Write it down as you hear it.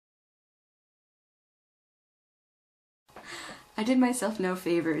I did myself no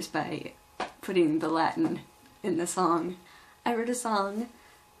favors by putting the Latin in the song. I wrote a song,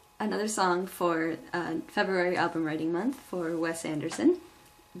 another song for February album writing month for Wes Anderson.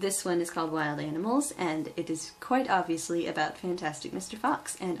 This one is called Wild Animals, and it is quite obviously about Fantastic Mr.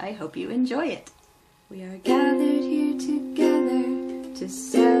 Fox, and I hope you enjoy it. We are gathered here together to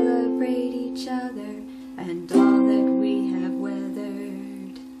celebrate each other and all that we have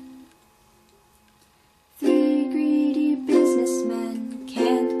weathered. 3 greedy businessmen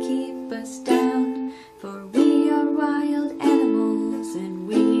can't keep us down, for we are wild animals and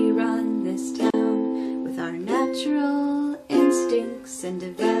we run this town with our natural instincts and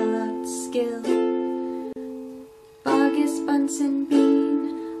developed skill. Boggis, Bunce, and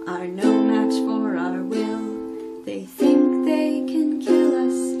Bean are no match for our will. They think they can kill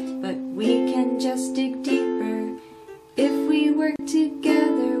us, but we can just dig deeper. If we work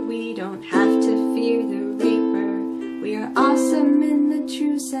together, we don't have to fear the reaper. We are awesome in the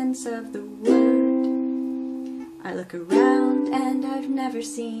true sense of the word. I look around and I've never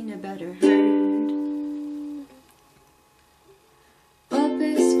seen a better herd.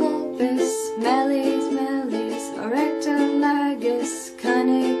 Vulpes, Vulpes, Oryctolagus,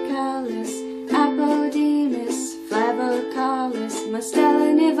 cuniculus, Apodemus, flavicollis,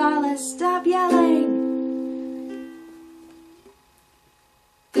 Mustela, nivalis. Stop yelling!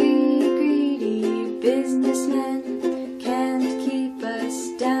 3 greedy businessmen can't keep us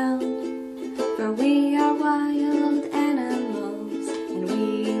down, for we are wild animals and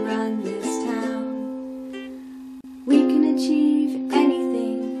we run this town. We can achieve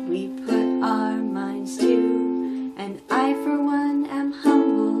anything we put our minds to, and I for one am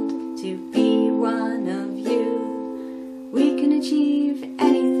humbled to be one of you. We can achieve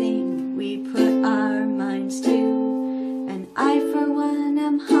anything we put our minds to, and I for one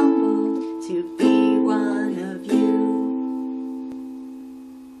am humbled to be one of you.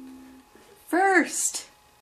 First!